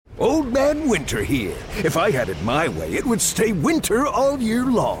Old Man Winter here. If I had it my way, it would stay winter all year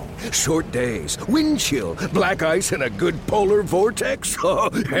long. Short days, wind chill, black ice, and a good polar vortex.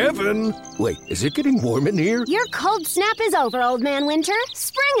 Oh, heaven. Wait, is it getting warm in here? Your cold snap is over, Old Man Winter.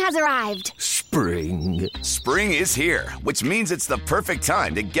 Spring has arrived. Spring. Spring is here, which means it's the perfect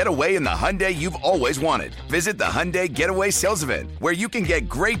time to get away in the Hyundai you've always wanted. Visit the Hyundai Getaway Sales Event, where you can get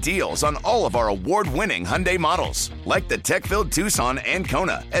great deals on all of our award-winning Hyundai models, like the tech-filled Tucson and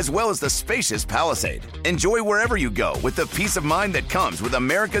Kona, as well as the spacious Palisade. Enjoy wherever you go with the peace of mind that comes with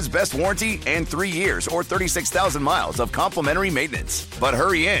America's best warranty and 3 years or 36,000 miles of complimentary maintenance. But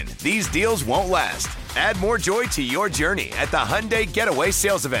hurry in, these deals won't last. Add more joy to your journey at the Hyundai Getaway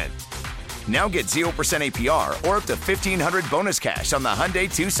Sales Event. Now get 0% APR or up to $1,500 bonus cash on the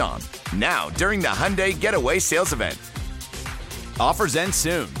Hyundai Tucson. Now, during the Hyundai Getaway Sales Event. Offers end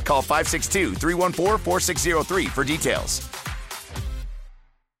soon. Call 562-314-4603 for details.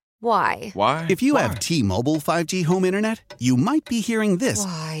 Why? Why? If you have T-Mobile 5G home internet, you might be hearing this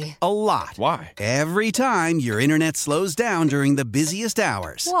Why? a lot. Why? Every time your internet slows down during the busiest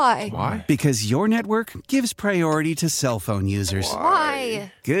hours. Why? Why? Because your network gives priority to cell phone users.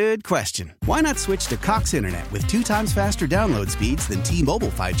 Why? Good question. Why not switch to Cox Internet with 2 times faster download speeds than T-Mobile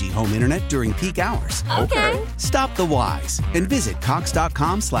 5G home internet during peak hours? Okay. Stop the whys and visit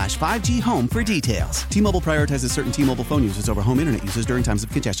cox.com/5G home for details. T-Mobile prioritizes certain T-Mobile phone users over home internet users during times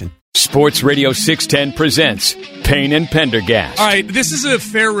of congestion. Sports Radio 610 presents Payne and Pendergast. All right, this is a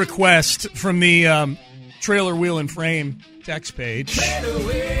fair request from the Trailer Wheel and Frame text page.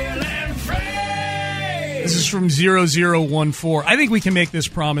 This is from 0014. I think we can make this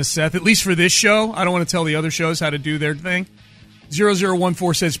promise, Seth, at least for this show. I don't want to tell the other shows how to do their thing.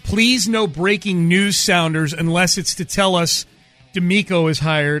 0014 says, please no breaking news sounders unless it's to tell us D'Amico is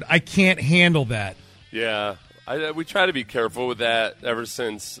hired. I can't handle that. Yeah. We try to be careful with that ever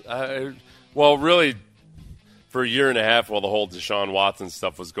since, really, for a year and a half while the whole Deshaun Watson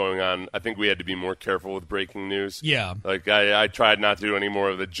stuff was going on, I think we had to be more careful with breaking news. Yeah. Like, I tried not to do any more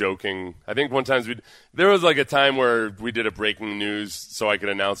of the joking. I think one time there was like a time where we did a breaking news so I could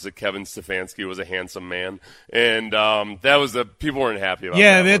announce that Kevin Stefanski was a handsome man. And that was people weren't happy about that.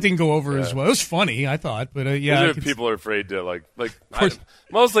 Yeah, that didn't go over as well. It was funny, I thought. But, yeah. People are afraid to,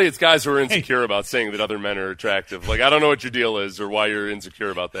 mostly it's guys who are insecure about saying that other men are attractive. Like, I don't know what your deal is or why you're insecure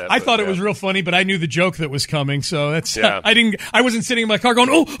about that. I thought it was real funny, but I knew the joke that was coming, so that's I wasn't sitting in my car going,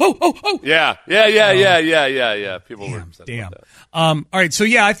 oh. Yeah. People were upset about that. All right, so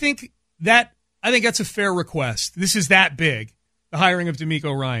I think that's a fair request. This is that big, the hiring of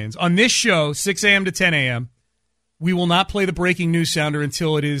D'Amico Ryans. On this show, 6 a.m. to 10 a.m., we will not play the breaking news sounder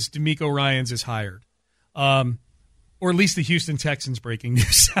until it is D'Amico Ryans is hired. Or at least the Houston Texans breaking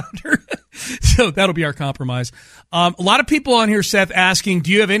news sounder. So that'll be our compromise. A lot of people on here, Seth, asking,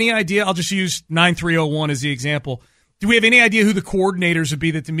 do you have any idea? I'll just use 9301 as the example. Do we have any idea who the coordinators would be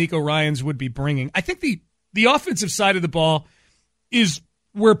that D'Amico Ryans would be bringing? I think the offensive side of the ball is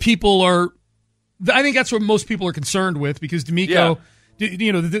where people are – I think that's what most people are concerned with because D'Amico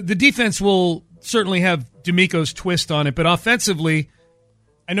the defense will certainly have D'Amico's twist on it, but offensively –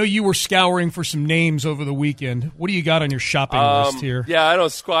 I know you were scouring for some names over the weekend. What do you got on your shopping list here? Yeah, I know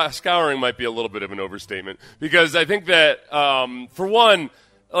scouring might be a little bit of an overstatement because I think that, for one,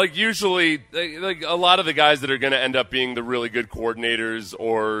 like usually, like a lot of the guys that are going to end up being the really good coordinators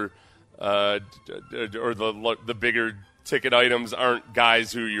or the bigger ticket items aren't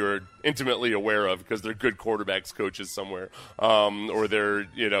guys who you're intimately aware of because they're good quarterbacks coaches somewhere, or they're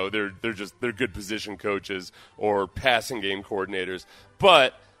good position coaches or passing game coordinators.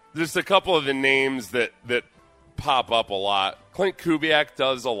 But there's a couple of the names that pop up a lot. Clint Kubiak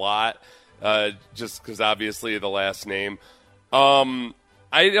does a lot, just because obviously the last name. I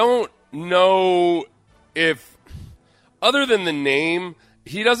don't know if, other than the name,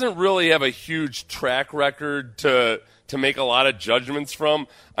 he doesn't really have a huge track record to make a lot of judgments from.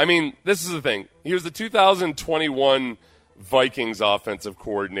 I mean, this is the thing. He was the 2021 Vikings offensive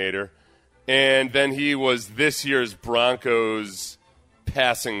coordinator, and then he was this year's Broncos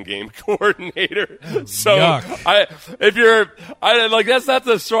passing game coordinator. So that's not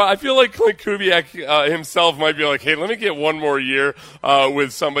the strong. I feel like Clint Kubiak himself might be like, hey, let me get one more year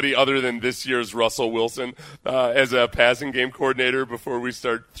with somebody other than this year's Russell Wilson as a passing game coordinator before we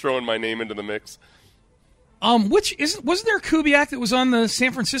start throwing my name into the mix. Wasn't there a Kubiak that was on the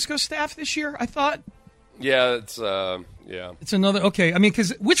San Francisco staff this year? I thought. Yeah, it's another. Okay, I mean,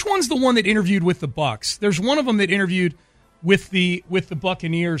 because which one's the one that interviewed with the Bucs? There's one of them that interviewed with the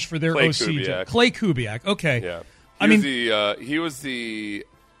Buccaneers for their Clay OC. Kubiak. Clay Kubiak. Okay. Yeah. He was the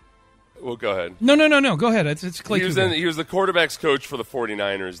Well, go ahead. No. Go ahead. It's Clay. He was the quarterback's coach for the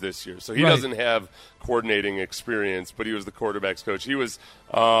 49ers this year, so he doesn't have coordinating experience, but he was the quarterback's coach. He was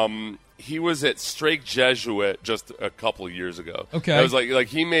at Strake Jesuit just a couple of years ago. Okay. It was like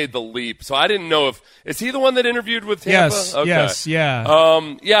he made the leap. So I didn't know is he the one that interviewed with Tampa? Yes. Okay. Yes. Yeah.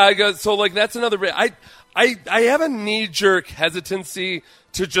 I go. So that's another. I have a knee-jerk hesitancy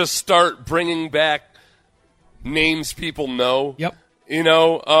to just start bringing back names people know. Yep.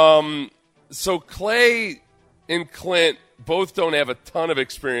 So Clay and Clint both don't have a ton of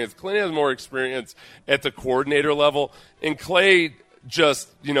experience. Clint has more experience at the coordinator level, and Clay just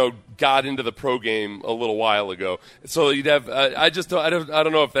got into the pro game a little while ago. So you'd have I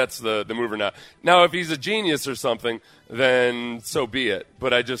don't know if that's the move or not. Now if he's a genius or something, then so be it.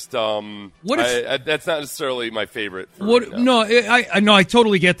 But I just that's not necessarily my favorite. I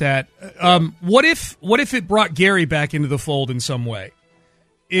totally get that. What if it brought Gary back into the fold in some way?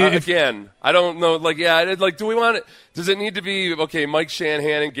 Again, I don't know. Do we want it? Does it need to be Mike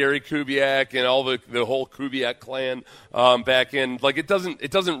Shanahan and Gary Kubiak and all the whole Kubiak clan back in? It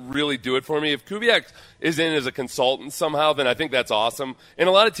doesn't really do it for me. If Kubiak is in as a consultant somehow, then I think that's awesome. And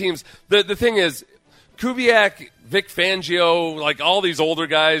a lot of teams, the thing is, Kubiak, Vic Fangio, all these older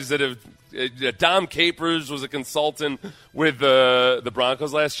guys that have. Dom Capers was a consultant with the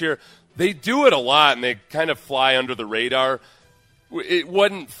Broncos last year. They do it a lot, and they kind of fly under the radar. It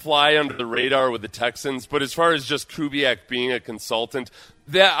wouldn't fly under the radar with the Texans, but as far as just Kubiak being a consultant,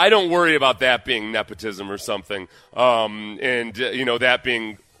 that I don't worry about that being nepotism or something, and that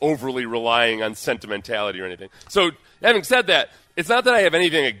being overly relying on sentimentality or anything. So, having said that, it's not that I have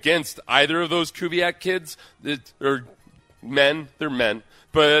anything against either of those Kubiak kids or men. They're men.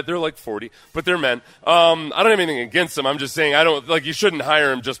 But they're 40, but they're men. I don't have anything against them. I'm just saying you shouldn't hire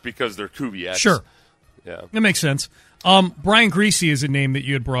them just because they're Kubiaks. Sure. Yeah. That makes sense. Brian Griese is a name that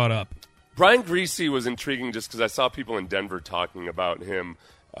you had brought up. Brian Griese was intriguing just because I saw people in Denver talking about him.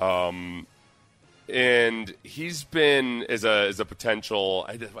 And he's been as a potential.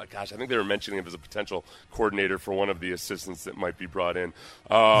 I think they were mentioning him as a potential coordinator for one of the assistants that might be brought in.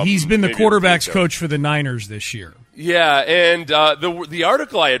 He's been the quarterback's coach for the Niners this year. Yeah, and the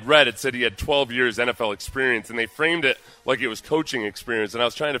article I had read, it said he had 12 years NFL experience, and they framed it like it was coaching experience. And I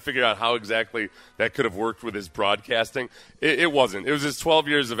was trying to figure out how exactly that could have worked with his broadcasting. It wasn't. It was his 12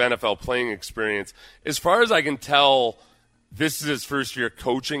 years of NFL playing experience. As far as I can tell, this is his first year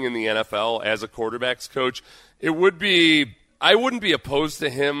coaching in the NFL as a quarterback's coach. I wouldn't be opposed to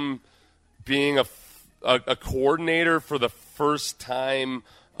him being a coordinator for the first time,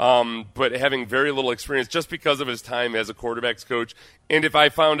 but having very little experience just because of his time as a quarterback's coach. And if I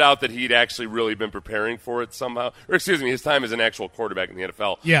found out that he'd actually really been preparing for it somehow, or his time as an actual quarterback in the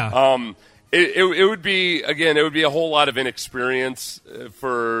NFL. Yeah. It would be a whole lot of inexperience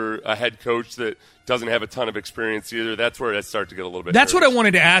for a head coach that doesn't have a ton of experience either. That's where it starts to get a little bit. That's what I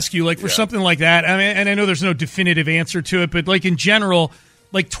wanted to ask you, for something like that. I mean, and I know there's no definitive answer to it, but in general,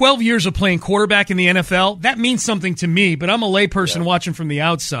 12 years of playing quarterback in the NFL, that means something to me. But I'm a layperson watching from the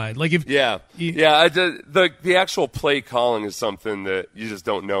outside. The actual play calling is something that you just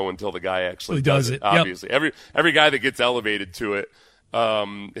don't know until the guy actually does it. Obviously, every guy that gets elevated to it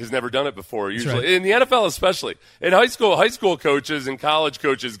has never done it before. Usually, in the NFL especially. In high school coaches and college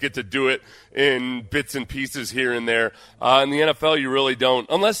coaches get to do it in bits and pieces here and there. In the NFL, you really don't,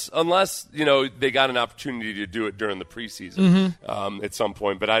 unless they got an opportunity to do it during the preseason at some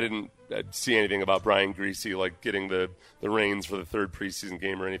point. But I didn't see anything about Brian Griese getting the reins for the third preseason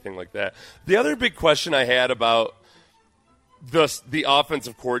game or anything like that. The other big question I had about the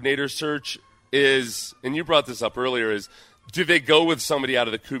offensive coordinator search is, and you brought this up earlier, is do they go with somebody out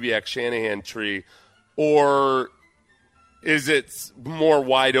of the Kubiak-Shanahan tree, or is it more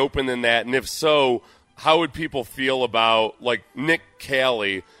wide open than that? And if so, how would people feel about, Nick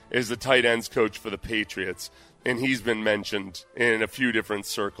Caley is the tight ends coach for the Patriots, and he's been mentioned in a few different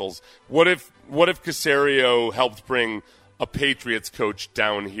circles. What if Caserio helped bring a Patriots coach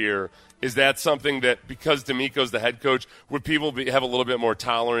down here? Is that something that, because DeMeco's the head coach, would people have a little bit more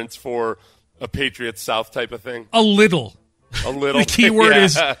tolerance for a Patriots South type of thing? A little. The key word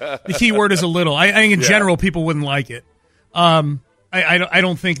is a little. I think in general people wouldn't like it. I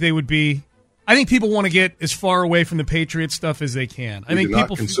don't think they would be. I think people want to get as far away from the Patriots stuff as they can. We do not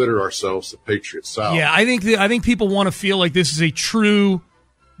consider ourselves the Patriots South. Yeah, I think people want to feel like this is a true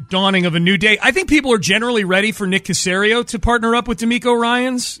dawning of a new day. I think people are generally ready for Nick Caserio to partner up with DeMeco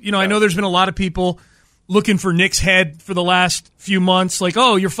Ryans. I know there's been a lot of people looking for Nick's head for the last few months.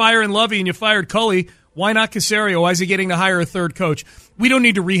 You're firing Lovey and you fired Culley. Why not Caserio? Why is he getting to hire a third coach? We don't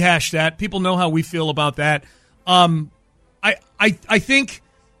need to rehash that. People know how we feel about that. I think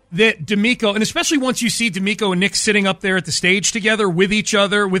that D'Amico, and especially once you see D'Amico and Nick sitting up there at the stage together with each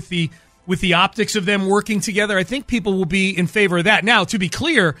other, with the optics of them working together, I think people will be in favor of that. Now, to be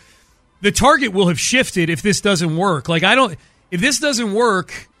clear, the target will have shifted if this doesn't work. If this doesn't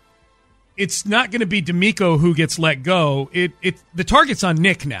work, it's not going to be D'Amico who gets let go. The target's on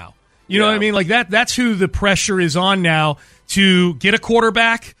Nick now. You know what I mean? Like that's who the pressure is on now to get a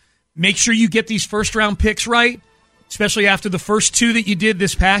quarterback, make sure you get these first-round picks right, especially after the first two that you did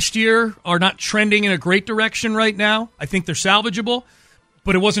this past year are not trending in a great direction right now. I think they're salvageable,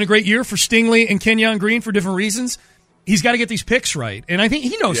 but it wasn't a great year for Stingley and Kenyon Green for different reasons. He's got to get these picks right, and I think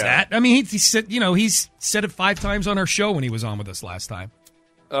he knows that. I mean, he said, he's said it 5 times on our show when he was on with us last time.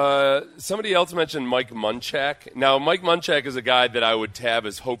 Somebody else mentioned Mike Munchak. Now, Mike Munchak is a guy that I would tab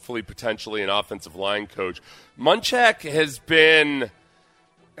as hopefully potentially an offensive line coach. Munchak has been –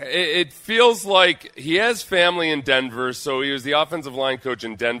 it feels like he has family in Denver, so he was the offensive line coach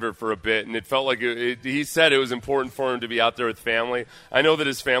in Denver for a bit, and it felt like he said it was important for him to be out there with family. I know that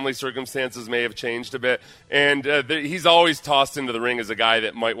his family circumstances may have changed a bit, and he's always tossed into the ring as a guy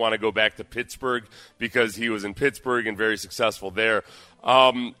that might want to go back to Pittsburgh because he was in Pittsburgh and very successful there.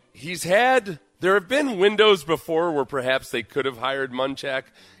 There have been windows before where perhaps they could have hired Munchak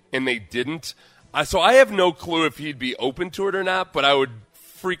and they didn't. So I have no clue if he'd be open to it or not, but I would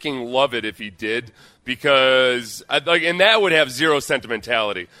freaking love it if he did because and that would have zero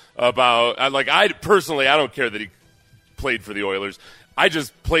sentimentality about I personally don't care that he played for the Oilers. I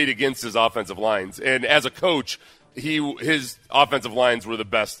just played against his offensive lines, and as a coach, his offensive lines were the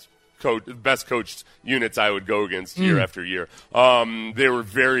best coached units I would go against year after year. They were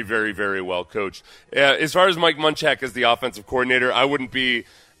very, very, very well coached. As far as Mike Munchak as the offensive coordinator,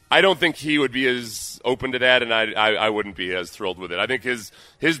 I don't think he would be as open to that, and I wouldn't be as thrilled with it. I think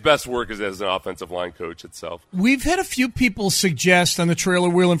his best work is as an offensive line coach itself. We've had a few people suggest on the Trailer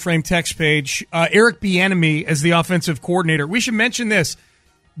Wheel and Frame text page Eric Bieniemy as the offensive coordinator. We should mention this.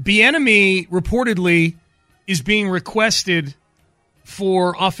 Bieniemy reportedly is being requested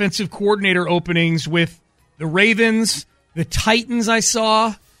for offensive coordinator openings with the Ravens, the Titans I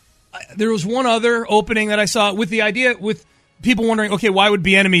saw. There was one other opening that I saw with the idea, with people wondering, okay, why would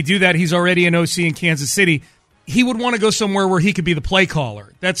Bieniemy do that? He's already an OC in Kansas City. He would want to go somewhere where he could be the play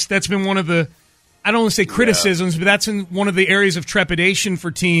caller. That's been one of the, I don't want to say criticisms, but that's in one of the areas of trepidation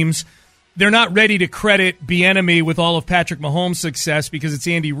for teams. They're not ready to credit Bieniemy with all of Patrick Mahomes' success because it's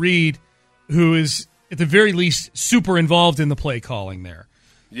Andy Reid who is, at the very least, super involved in the play calling there.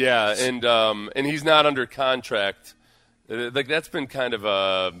 Yeah, and he's not under contract. That's been kind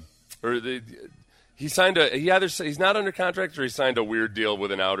of he's not under contract or he signed a weird deal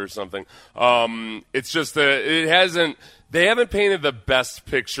with an out or something. It's just that they haven't painted the best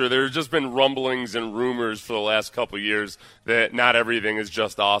picture. There's just been rumblings and rumors for the last couple of years that not everything is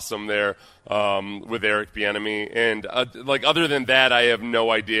just awesome there with Eric Bieniemy. And other than that, I have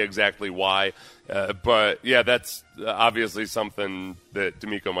no idea exactly why. But yeah, that's obviously something that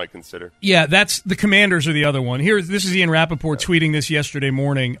D'Amico might consider. Yeah, that's the Commanders are the other one. This is Ian Rappaport tweeting this yesterday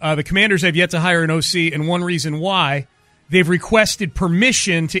morning. The Commanders have yet to hire an OC, and one reason why, they've requested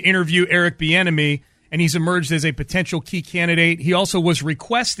permission to interview Eric Bieniemy, and he's emerged as a potential key candidate. He also was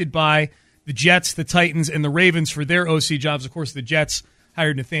requested by the Jets, the Titans, and the Ravens for their OC jobs. Of course, the Jets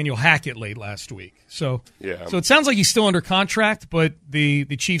hired Nathaniel Hackett late last week. So it sounds like he's still under contract, but the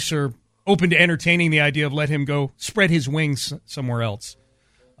Chiefs are open to entertaining the idea of let him go spread his wings somewhere else.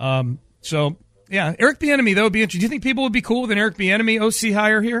 Eric Bieniemy, that would be interesting. Do you think people would be cool with an Eric Bieniemy OC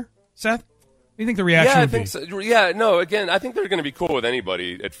hire here, Seth? What do you think the reaction would be? I think so. Yeah, no, again, I think they're going to be cool with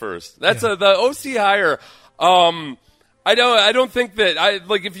anybody at first. That's the OC hire. I don't think that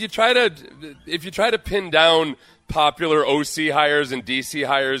if you try to pin down popular OC hires and DC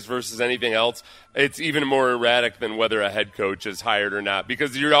hires versus anything else, it's even more erratic than whether a head coach is hired or not,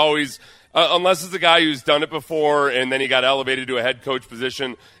 because you're always unless it's a guy who's done it before and then he got elevated to a head coach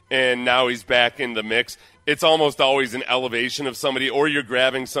position and now he's back in the mix, it's almost always an elevation of somebody, or you're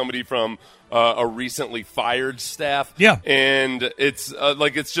grabbing somebody from a recently fired staff. Yeah, and it's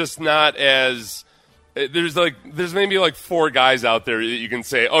it's just not as. There's maybe 4 guys out there that you can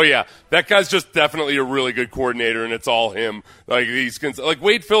say, oh yeah, that guy's just definitely a really good coordinator, and it's all him.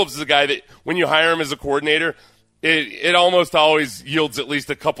 Wade Phillips is a guy that when you hire him as a coordinator, it almost always yields at least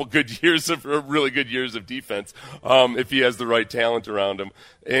a couple good years of really good years of defense if he has the right talent around him.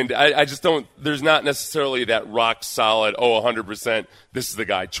 And I just don't. There's not necessarily that rock solid. 100%. This is the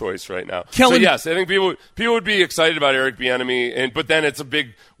guy choice right now. Kellen, so yes, I think people would be excited about Eric Bieniemy, but then it's a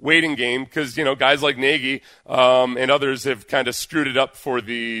big waiting game because guys like Nagy and others have kind of screwed it up for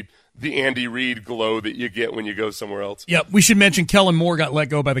the the Andy Reid glow that you get when you go somewhere else. Yep, we should mention Kellen Moore got let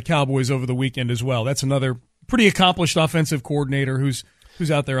go by the Cowboys over the weekend as well. That's another pretty accomplished offensive coordinator who's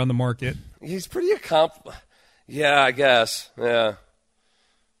out there on the market. He's pretty accomplished. Yeah, I guess. Yeah.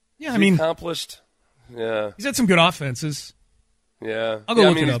 Yeah, I mean, accomplished. Yeah. He's had some good offenses. Yeah. I'll go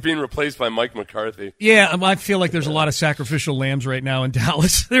look it he's up. being replaced by Mike McCarthy. Yeah, I feel like there's a lot of sacrificial lambs right now in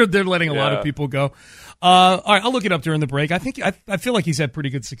Dallas. They're letting a lot of people go. All right, I'll look it up during the break. I feel like he's had pretty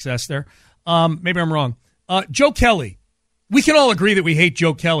good success there. Maybe I'm wrong. Joe Kelly. We can all agree that we hate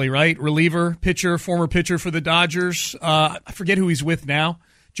Joe Kelly, right? Reliever, pitcher, former pitcher for the Dodgers. I forget who he's with now.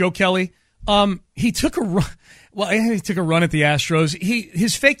 Joe Kelly. He took a run. Well, he took a run at the Astros.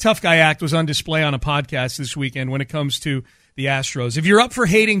 His fake tough guy act was on display on a podcast this weekend when it comes to the Astros. If you're up for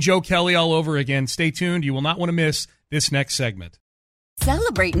hating Joe Kelly all over again, stay tuned. You will not want to miss this next segment.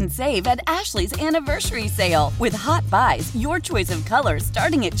 Celebrate and save at Ashley's Anniversary Sale. With Hot Buys, your choice of colors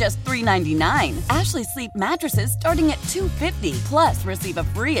starting at just $3.99. Ashley Sleep mattresses starting at $2.50. Plus, receive a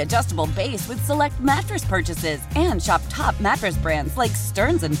free adjustable base with select mattress purchases. And shop top mattress brands like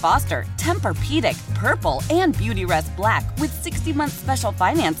Stearns & Foster, Tempur-Pedic, Purple, and Beautyrest Black with 60-month special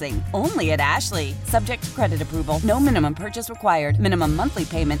financing. Only at Ashley. Subject to credit approval. No minimum purchase required. Minimum monthly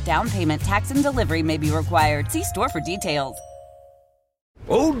payment, down payment, tax, and delivery may be required. See store for details.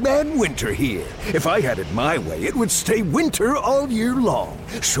 Old Man Winter here. If I had it my way, it would stay winter all year long.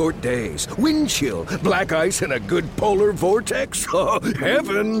 Short days, wind chill, black ice, and a good polar vortex. Oh,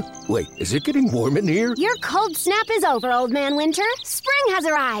 heaven! Wait, is it getting warm in here? Your cold snap is over, Old Man Winter. Spring has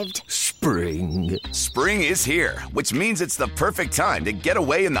arrived. Spring. Spring is here, which means it's the perfect time to get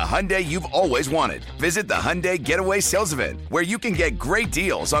away in the Hyundai you've always wanted. Visit the Hyundai Getaway Sales Event, where you can get great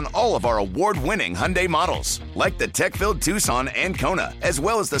deals on all of our award-winning Hyundai models, like the tech-filled Tucson and Kona, as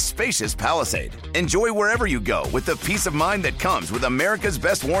well as the spacious Palisade. Enjoy wherever you go with the peace of mind that comes with America's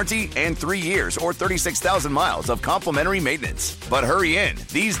best warranty and 3 years or 36,000 miles of complimentary maintenance. But hurry in,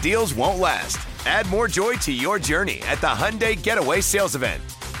 these deals won't last. Add more joy to your journey at the Hyundai Getaway Sales Event.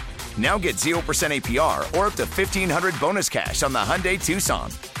 Now get 0% APR or up to $1,500 bonus cash on the Hyundai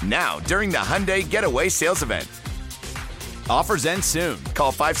Tucson. Now, during the Hyundai Getaway Sales Event. Offers end soon.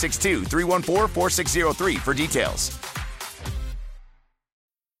 Call 562-314-4603 for details.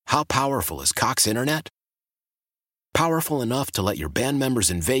 How powerful is Cox Internet? Powerful enough to let your band members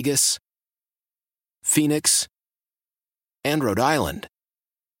in Vegas, Phoenix, and Rhode Island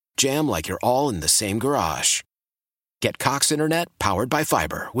jam like you're all in the same garage. Get Cox Internet powered by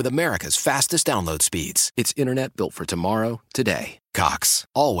fiber with America's fastest download speeds. It's internet built for tomorrow, today. Cox,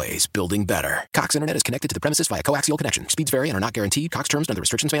 always building better. Cox Internet is connected to the premises via coaxial connection. Speeds vary and are not guaranteed. Cox terms and other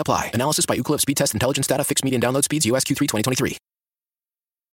restrictions may apply. Analysis by Ookla Speed Test Intelligence Data. Fixed median download speeds. USQ3 2023.